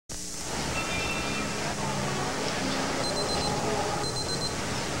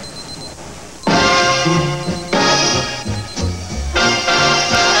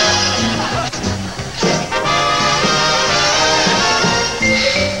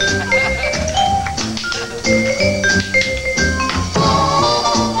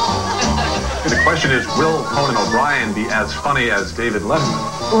Will Conan O'Brien be as funny as David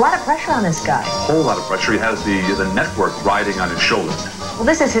Letterman? A lot of pressure on this guy. A whole lot of pressure. He has the network riding on his shoulders. Well,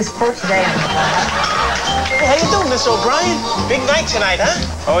 this is his first day on the job. Hey, how you doing, Mr. O'Brien? Big night tonight, huh?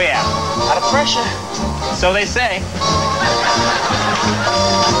 Oh, yeah. A lot of pressure. So they say.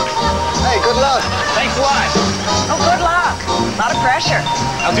 Hey, good luck. Thanks a lot. Oh, good luck. A lot of pressure.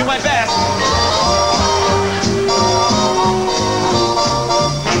 I'll do my best.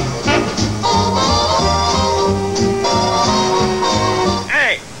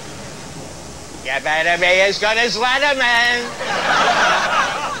 Hey! You better be as good as Letterman.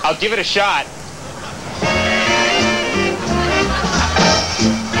 I'll give it a shot.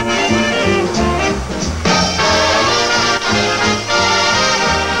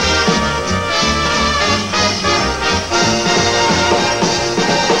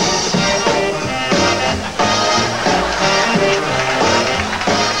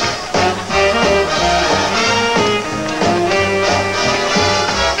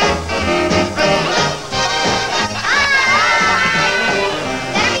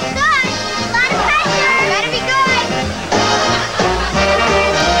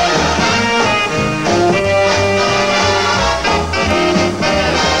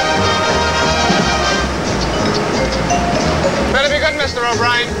 Mr.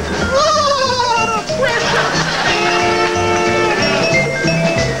 O'Brien.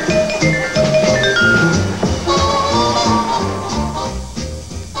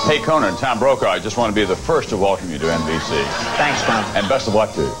 Hey, Conan, Tom Brokaw, I just want to be the first to welcome you to NBC. Thanks, Tom. And best of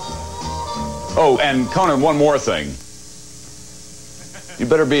luck to you. Oh, and Conan, one more thing. You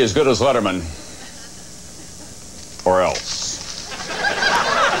better be as good as Letterman, or else.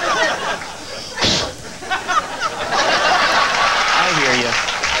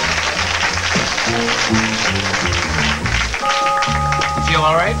 Feel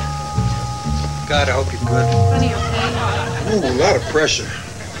all right? God, I hope you're good. Funny, okay? Ooh, a lot of pressure.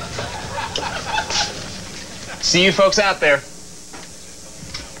 See you folks out there.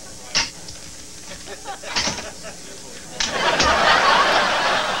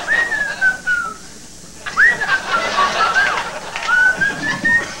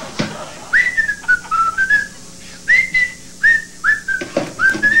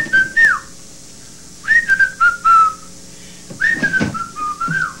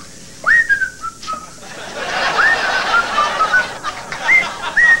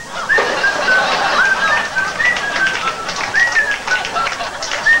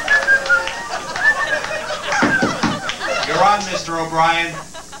 You're on, Mr. O'Brien.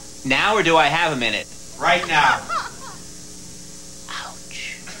 Now, or do I have a minute? Right now.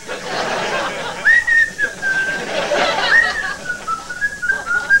 Ouch.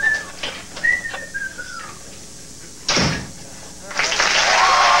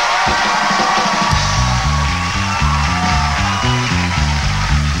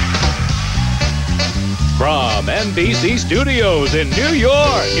 From NBC Studios in New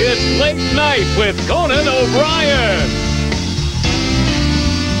York, it's Late Night with Conan O'Brien.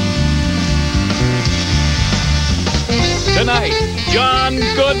 Tonight, John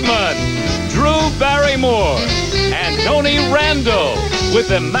Goodman, Drew Barrymore, and Tony Randall with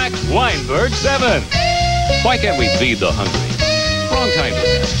the Max Weinberg 7. Why can't we feed the hungry? Wrong time for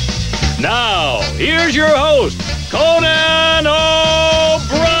that. Now, here's your host, Conan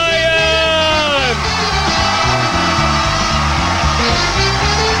O'Brien.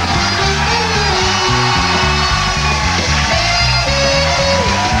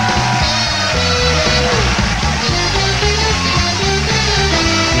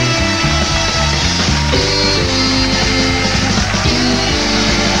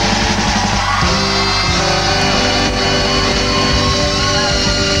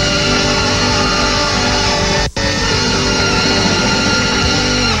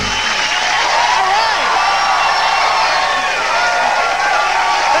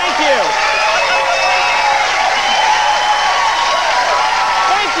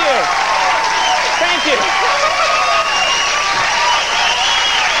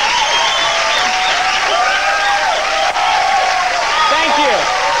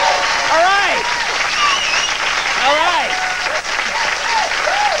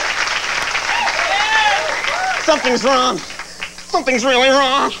 Something's wrong. Something's really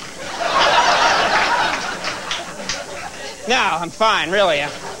wrong. No, I'm fine, really.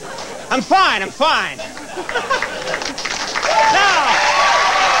 I'm fine. No.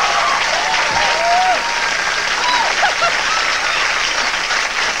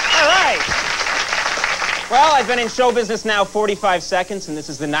 All right. Well, I've been in show business now 45 seconds, and this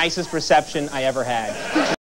is the nicest reception I ever had.